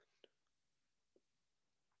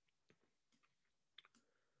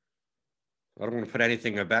 I don't want to put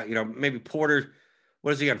anything about, maybe Porter.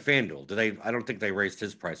 What is he on FanDuel? I don't think they raised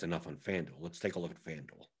his price enough on FanDuel. Let's take a look at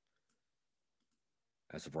FanDuel.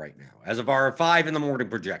 As of right now. As of our 5 in the morning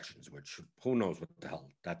projections, which who knows what the hell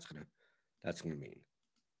that's gonna mean.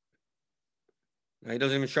 Now, he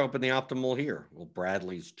doesn't even show up in the optimal here. Well,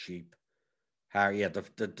 Bradley's cheap.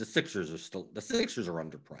 The Sixers are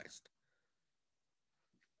underpriced.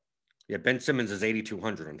 Yeah, Ben Simmons is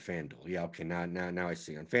 8,200 on FanDuel. Yeah, okay, now I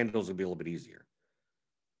see. On FanDuel's it'll be a little bit easier.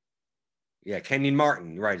 Yeah, Kenyon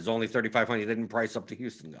Martin, you're right. It's only 3,500. He didn't price up the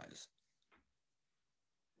Houston guys.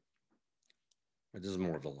 But this is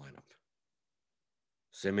more of the lineup.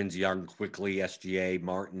 Simmons, Young, Quickly, SGA,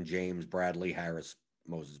 Martin, James, Bradley, Harris,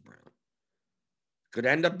 Moses Brown. Could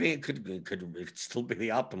end up being could still be the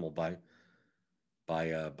optimal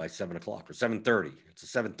by 7 o'clock or 7:30. It's a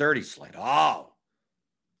 7:30 slate. Oh,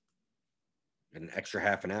 an extra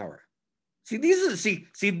half an hour. See, these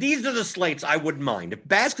are the slates I wouldn't mind. If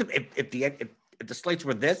the slates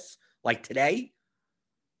were this, like today,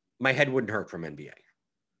 my head wouldn't hurt from NBA.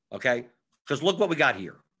 Okay? Because look what we got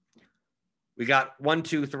here. We got 1,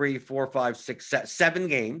 2, 3, 4, 5, 6, 7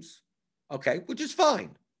 games. Okay, which is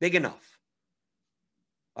fine. Big enough.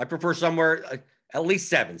 I prefer somewhere at least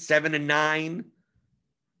 7. 7 and 9,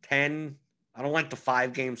 10. I don't like the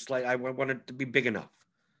 5-game slate. I want it to be big enough.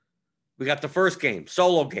 We got the first game,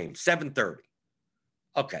 solo game, 7:30.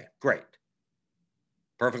 Okay, great.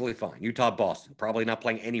 Perfectly fine. Utah, Boston. Probably not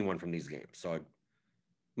playing anyone from these games. So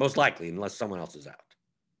most likely, unless someone else is out.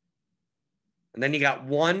 And then you got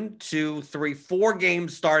 1, 2, 3, 4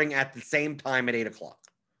 games starting at the same time at 8 o'clock.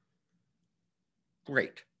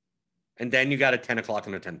 Great. And then you got a 10 o'clock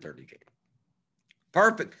and a 10:30 game.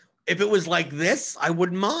 Perfect. If it was like this, I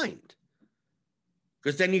wouldn't mind.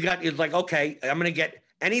 Because then it's like, okay, I'm going to get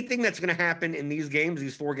anything that's going to happen in these games,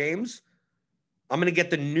 these 4 games, I'm going to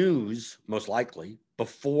get the news, most likely,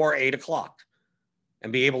 before 8 o'clock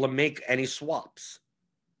and be able to make any swaps.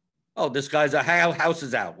 Oh, this guy's house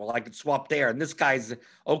is out. Well, I could swap there. And this guy's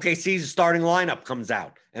OKC's starting lineup comes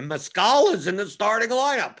out. And Muscala's in the starting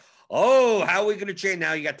lineup. Oh, how are we going to change?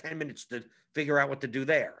 Now you got 10 minutes to figure out what to do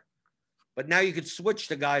there. But now you could switch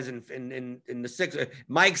the guys in the Sixers.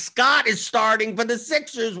 Mike Scott is starting for the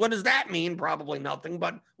Sixers. What does that mean? Probably nothing,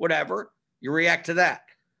 but whatever. You react to that.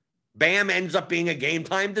 Bam ends up being a game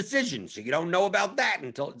time decision. So you don't know about that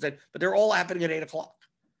until it's but they're all happening at 8 o'clock.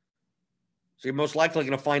 So you're most likely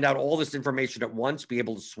going to find out all this information at once, be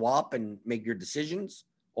able to swap and make your decisions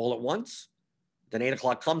all at once. Then 8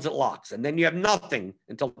 o'clock comes, it locks. And then you have nothing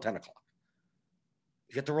until 10 o'clock.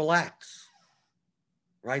 You get to relax.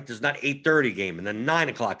 Right? There's not 8:30 game and then 9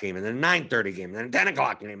 o'clock game and then 9:30 game and then 10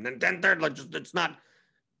 o'clock game and then 10:30. Like it's not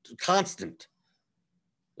constant.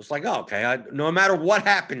 It's like, oh, okay, no matter what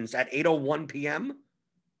happens at 8:01 p.m.,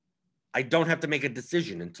 I don't have to make a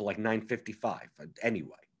decision until like 9:55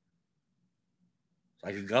 anyway. So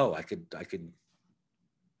I could go. I could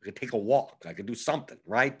take a walk. I could do something,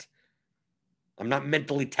 right? I'm not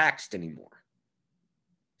mentally taxed anymore.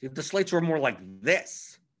 If the slates were more like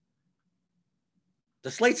this, the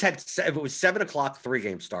slates had, if it was 7 o'clock, 3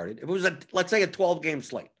 games started. If it was, let's say, a 12-game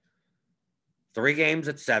slate, 3 games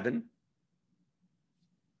at 7,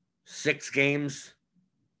 6 games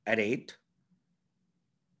at 8,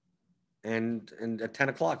 and at 10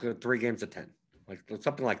 o'clock, 3 games at 10, like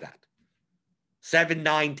something like that. 7,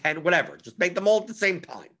 9, 10, whatever. Just make them all at the same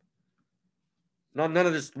time. None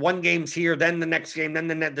of this 1 game's here, then the next game, then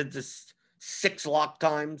this 6 lock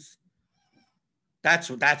times.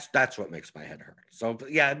 That's what makes my head hurt. So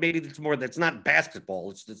yeah, maybe it's more that's not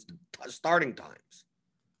basketball. It's just starting times.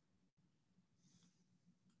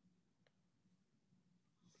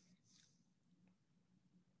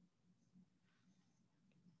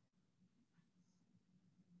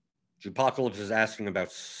 Jupocalypse is asking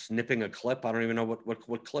about snipping a clip. I don't even know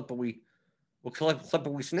what clip are we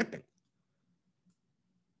snipping?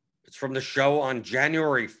 It's from the show on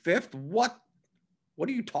January 5th. What are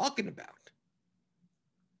you talking about?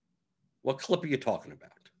 What clip are you talking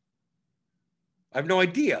about? I have no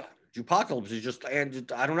idea. Jupocalypse is just,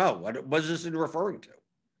 and I don't know. What was this referring to?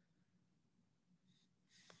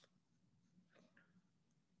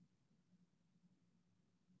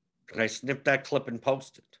 Can I snip that clip and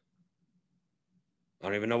post it? I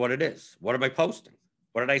don't even know what it is. What am I posting?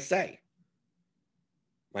 What did I say?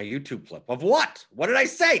 My YouTube clip of what? What did I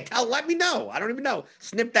say? Let me know. I don't even know.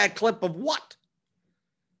 Snip that clip of what?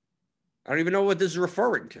 I don't even know what this is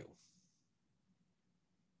referring to.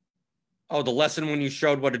 Oh, the lesson when you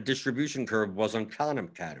showed what a distribution curve was on Khan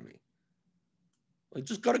Academy. Well,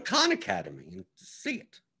 just go to Khan Academy and see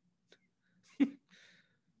it.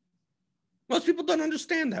 Most people don't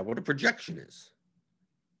understand that, what a projection is.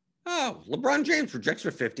 Oh, LeBron James projects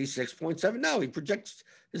for 56.7. No, he projects,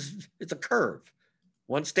 it's a curve.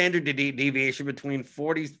 One standard deviation between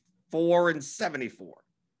 44 and 74.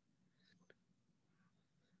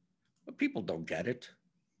 But people don't get it,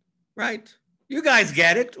 right? You guys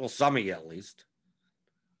get it. Well, some of you at least.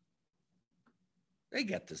 They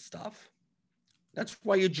get this stuff. That's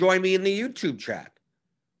why you join me in the YouTube chat,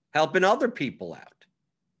 helping other people out,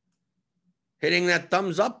 hitting that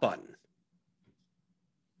thumbs up button,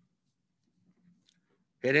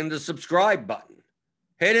 hitting the subscribe button,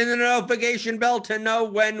 hitting the notification bell to know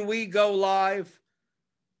when we go live.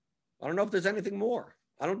 I don't know if there's anything more.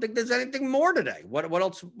 I don't think there's anything more today. What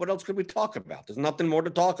else could we talk about? There's nothing more to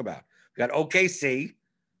talk about. We got OKC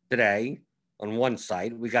today on one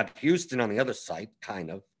site. We got Houston on the other site,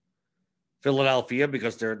 kind of. Philadelphia,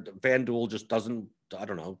 because FanDuel just doesn't, I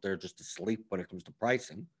don't know, they're just asleep when it comes to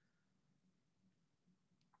pricing.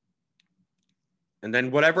 And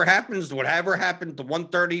then whatever happened, the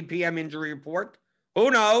 1:30 p.m. injury report,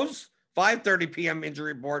 who knows? 5:30 p.m.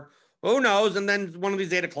 injury report, who knows? And then one of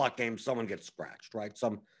these 8 o'clock games, someone gets scratched, right?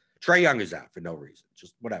 Trae Young is out for no reason,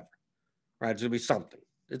 just whatever, right? It's gonna be something.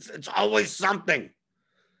 It's always something.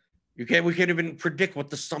 We can't even predict what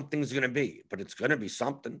the something's gonna be, but it's gonna be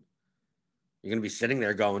something. You're gonna be sitting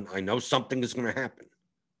there going, I know something is gonna happen.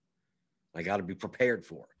 I got to be prepared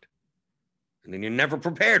for it. And then you're never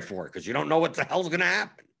prepared for it because you don't know what the hell's going to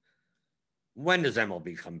happen. When does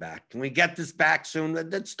MLB come back? Can we get this back soon?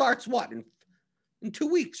 That starts what? In 2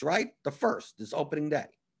 weeks, right? The 1st is opening day.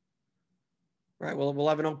 Right? We'll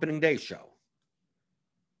have an opening day show.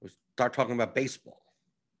 We'll start talking about baseball.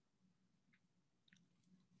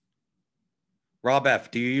 Rob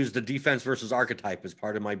F., do you use the defense versus archetype as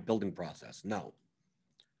part of my building process? No.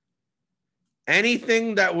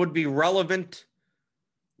 Anything that would be relevant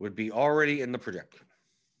would be already in the projection.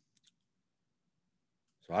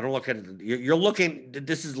 So I don't look at it. You're looking,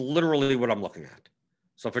 this is literally what I'm looking at.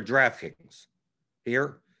 So for DraftKings,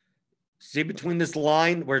 here, see between this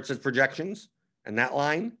line where it says projections and that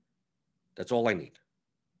line, that's all I need.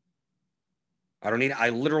 I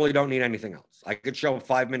literally don't need anything else. I could show up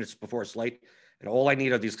 5 minutes before a slate, and all I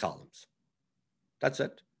need are these columns. That's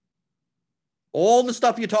it. All the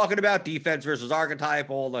stuff you're talking about, defense versus archetype,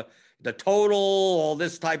 all the total, all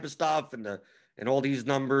this type of stuff, and all these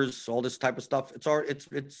numbers, all this type of stuff, it's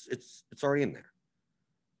already in there.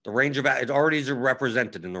 The range of it already is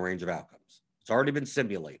represented in the range of outcomes. It's already been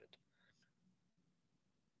simulated.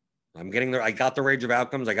 I'm getting there. I got the range of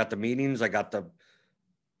outcomes. I got the meetings. I got the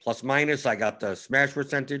plus minus. I got the smash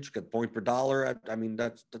percentage. Got point per dollar. I mean,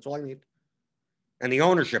 that's all I need. And the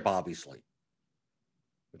ownership, obviously,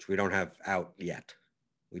 which we don't have out yet.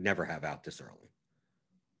 We never have out this early.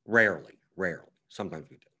 Rarely. Sometimes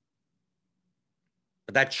we do.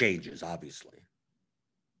 But that changes, obviously.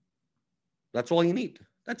 That's all you need.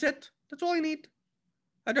 That's it. That's all you need.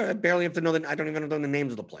 I barely have to know I don't even know the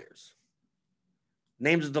names of the players.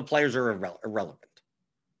 Names of the players are irrelevant.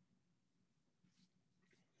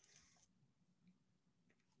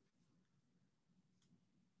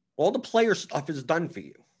 All the player stuff is done for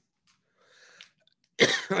you.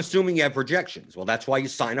 Assuming you have projections. Well, that's why you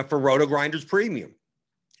sign up for Roto Grinders Premium.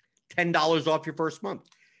 $10 off your first month.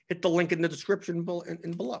 Hit the link in the description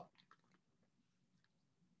below.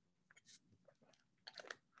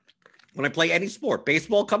 When I play any sport,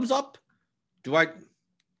 baseball comes up.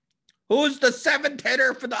 Who's the seventh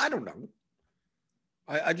hitter for I don't know.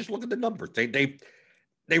 I just look at the numbers. They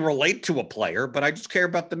relate to a player, but I just care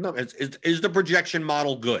about the numbers. Is the projection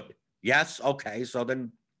model good? Yes. Okay. So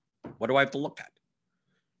then what do I have to look at?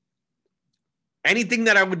 Anything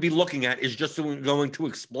that I would be looking at is just going to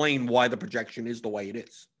explain why the projection is the way it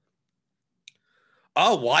is.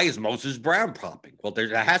 Oh, why is Moses Brown popping? Well,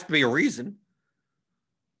 there has to be a reason.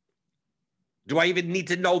 Do I even need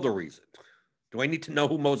to know the reason? Do I need to know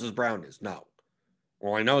who Moses Brown is? No.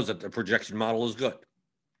 All I know is that the projection model is good.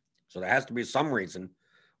 So there has to be some reason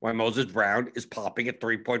why Moses Brown is popping at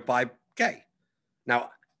 3.5K.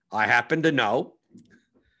 Now, I happen to know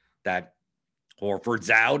that Horford's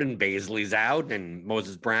out and Bazley's out and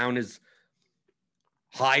Moses Brown is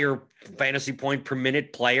higher fantasy point per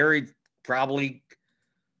minute player. He's probably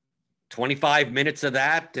 25 minutes of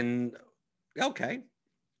that. And okay.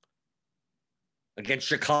 Against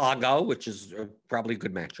Chicago, which is probably a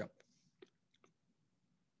good matchup.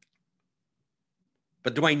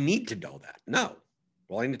 But do I need to know that? No.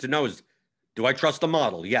 All I need to know is, do I trust the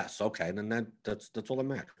model? Yes. Okay. Then that's all that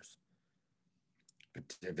matters.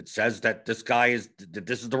 If it says that this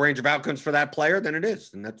is the range of outcomes for that player, then it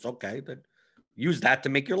is. And that's okay. Then use that to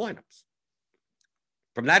make your lineups.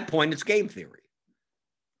 From that point, it's game theory.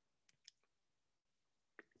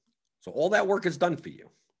 So all that work is done for you.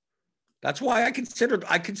 That's why I consider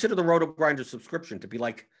the Roto Grinder subscription to be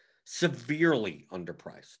like severely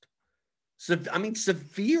underpriced.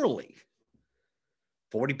 Severely.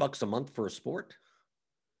 $40 a month for a sport?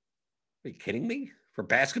 Are you kidding me? For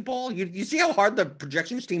basketball? You see how hard the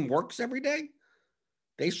projections team works every day?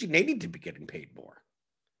 They need to be getting paid more.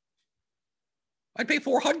 I'd pay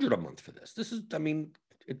 $400 a month for this.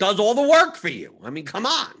 It does all the work for you. Come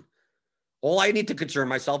on. All I need to concern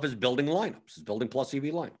myself is building lineups, is building plus EV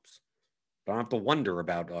lineups. I don't have to wonder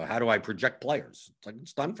about how do I project players.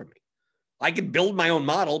 It's done for me. I can build my own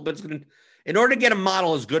model, but in order to get a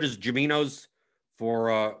model as good as Jamino's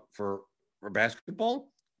for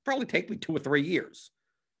basketball, probably take me 2 or 3 years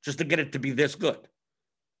just to get it to be this good.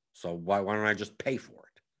 So why don't I just pay for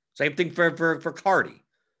it? Same thing for Cardi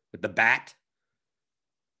with the bat.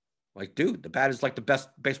 Dude, the bat is like the best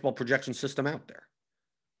baseball projection system out there.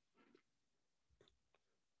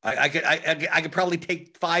 I could probably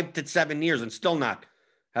take 5 to 7 years and still not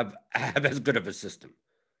have as good of a system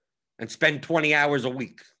and spend 20 hours a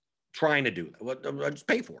week trying to do that. I just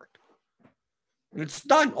pay for it. And it's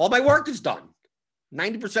done. All my work is done.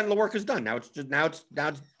 90% of the work is done. Now it's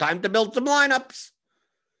time to build some lineups.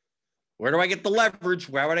 Where do I get the leverage?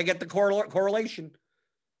 Where would I get the correlation?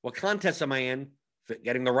 What contests am I in?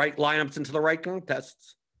 Getting the right lineups into the right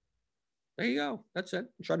contests. There you go. That's it.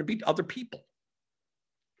 I'm trying to beat other people.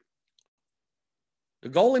 The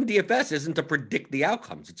goal in DFS isn't to predict the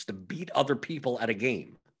outcomes. It's to beat other people at a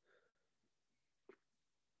game.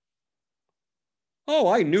 Oh,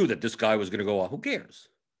 I knew that this guy was going to go, who cares?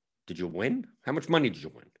 Did you win? How much money did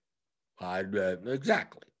you win?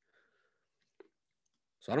 Exactly.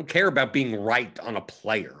 So I don't care about being right on a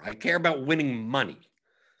player. I care about winning money.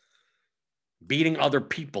 Beating other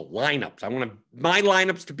people, lineups. I want my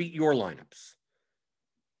lineups to beat your lineups.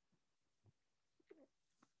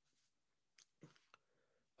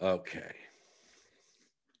 Okay.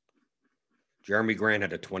 Jeremy Grant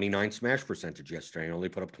had a 29 smash percentage yesterday and only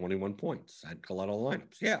put up 21 points. I'd a lot of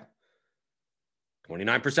lineups. Yeah.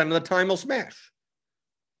 29% of the time he'll smash.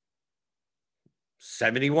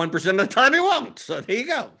 71% of the time he won't. So there you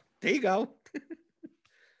go. There you go.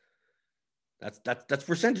 That's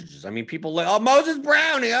percentages. I mean, people like, oh, Moses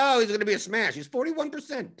Brown, he's going to be a smash. He's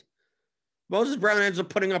 41%. Moses Brown ends up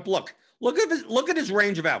putting up, look at his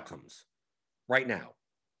range of outcomes right now.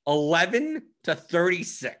 11 to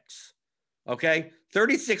 36. Okay?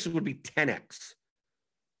 36 would be 10x.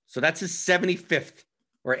 So that's his 75th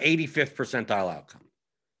or 85th percentile outcome.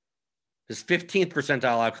 His 15th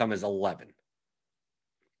percentile outcome is 11.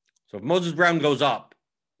 So if Moses Brown goes out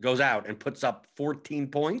and puts up 14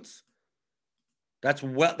 points, that's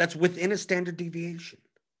within a standard deviation.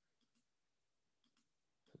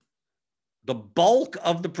 The bulk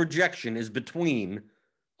of the projection is between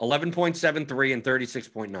 11.73 and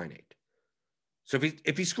 36.98. So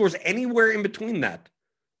if he scores anywhere in between that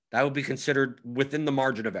would be considered within the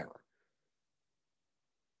margin of error.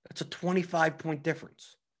 That's a 25-point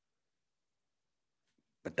difference.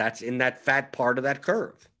 But that's in that fat part of that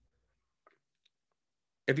curve.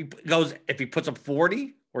 If he puts up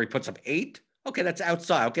 40 or he puts up 8, okay, that's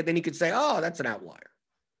outside. Okay, then you could say, oh, that's an outlier.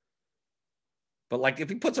 But like if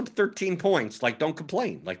he puts up 13 points, like don't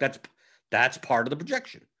complain. Like that's part of the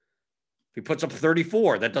projection. If he puts up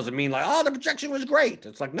 34, that doesn't mean like, oh, the projection was great.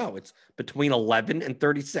 It's like, no, it's between 11 and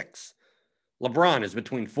 36. LeBron is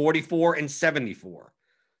between 44 and 74.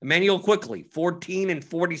 Emmanuel Quickley, 14 and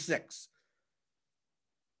 46.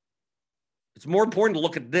 It's more important to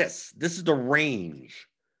look at this. This is the range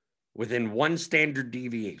within one standard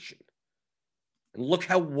deviation. And look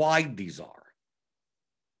how wide these are.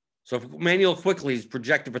 So if Emmanuel Quickley is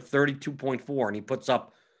projected for 32.4 and he puts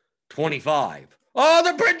up 25, oh,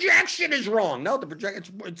 the projection is wrong. No,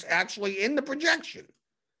 it's actually in the projection.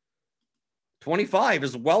 25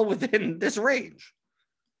 is well within this range.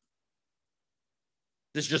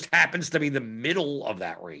 This just happens to be the middle of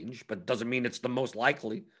that range, but doesn't mean it's the most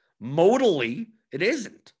likely. Modally, it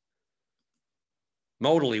isn't.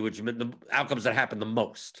 Modally, which means the outcomes that happen the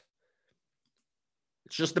most.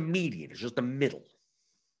 It's just the median. It's just the middle.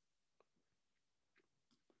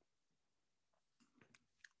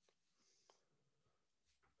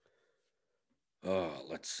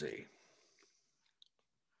 Let's see.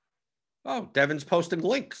 Oh, Devin's posting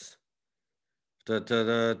links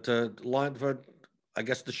to line for, I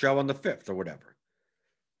guess, the show on the 5th or whatever.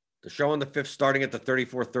 The show on the 5th starting at the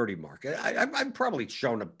 34:30 mark. I've probably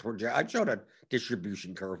shown I've shown a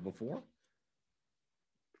distribution curve before.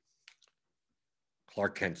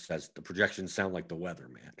 Clark Kent says the projections sound like the weather,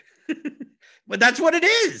 man. But that's what it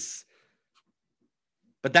is.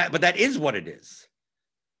 But that is what it is.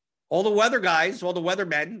 All the weather guys, all the weather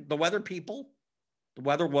men, the weather people, the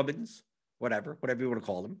weather womans, whatever you want to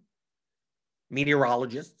call them,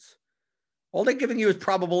 meteorologists, all they're giving you is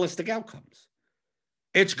probabilistic outcomes.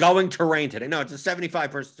 It's going to rain today. No, it's a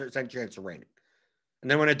 75% chance of raining. And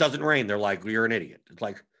then when it doesn't rain, they're like, well, you're an idiot. It's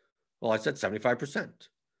like, well, I said 75%.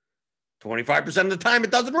 25% of the time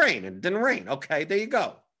it doesn't rain and it didn't rain. Okay, there you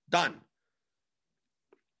go. Done.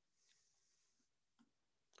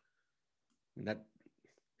 And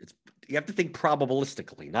you have to think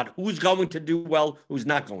probabilistically, not who's going to do well, who's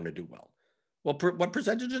not going to do well. Well, what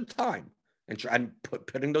percentage of the time? And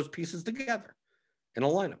putting those pieces together in a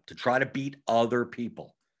lineup to try to beat other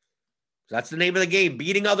people. So that's the name of the game,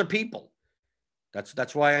 beating other people.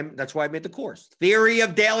 That's why I made the course. Theory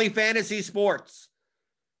of Daily Fantasy Sports.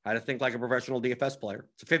 How to think like a professional DFS player.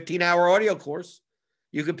 It's a 15-hour audio course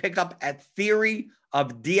you can pick up at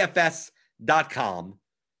theoryofdfs.com.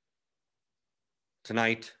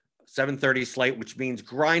 Tonight, 7:30 slate, which means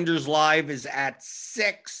Grinders Live is at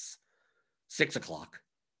 6 o'clock.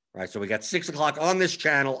 Right, so we got 6 o'clock on this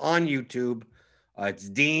channel on YouTube. It's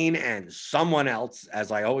Dean and someone else,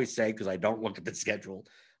 as I always say, because I don't look at the schedule.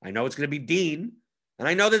 I know it's going to be Dean, and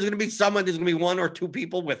I know there's going to be someone. There's going to be one or two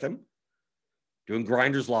people with him doing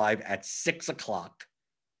Grinders Live at 6 o'clock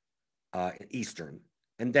Eastern,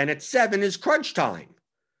 and then at 7 is Crunch Time.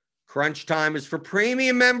 Crunch Time is for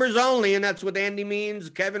premium members only, and that's with Andy Means,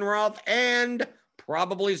 Kevin Roth, and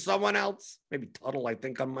probably someone else. Maybe Tuttle, I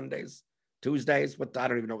think, on Mondays, Tuesdays. I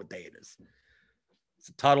don't even know what day it is. Is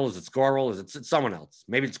it Tuttle? Is it Squirrel? Is it someone else?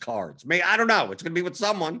 Maybe it's Cards. I don't know. It's going to be with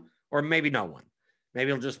someone, or maybe no one. Maybe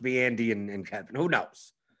it'll just be Andy and Kevin. Who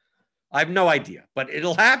knows? I have no idea, but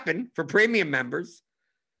it'll happen for premium members.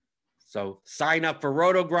 So sign up for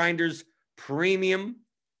Roto Grinders Premium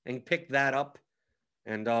and pick that up.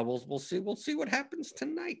 And we'll see what happens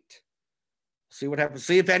tonight. See what happens.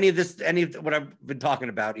 See if any of what I've been talking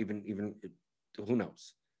about, even who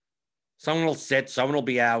knows? Someone will sit, someone will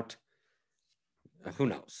be out. Who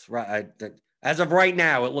knows? Right? As of right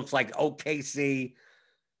now, it looks like OKC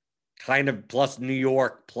kind of plus New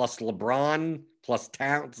York plus LeBron plus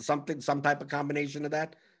Town, some type of combination of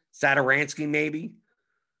that. Satoransky, maybe.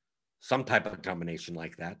 Some type of combination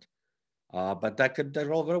like that. But that could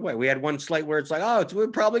all go away. We had one slate where it's like, we're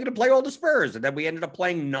probably going to play all the Spurs. And then we ended up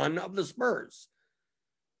playing none of the Spurs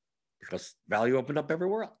because value opened up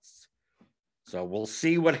everywhere else. So we'll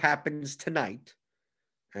see what happens tonight.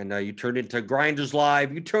 And you turn into Grinders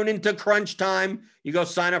Live. You turn into Crunch Time. You go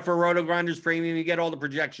sign up for Roto Grinders Premium. You get all the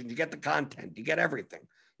projections. You get the content. You get everything.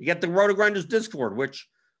 You get the Roto Grinders Discord, which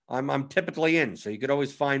I'm typically in. So you could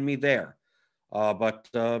always find me there. But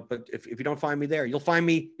if you don't find me there, you'll find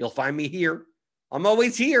me here. I'm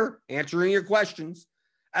always here answering your questions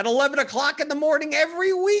at 11 o'clock in the morning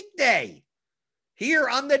every weekday here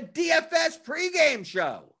on the DFS pregame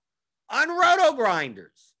show on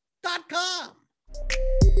rotogrinders.com.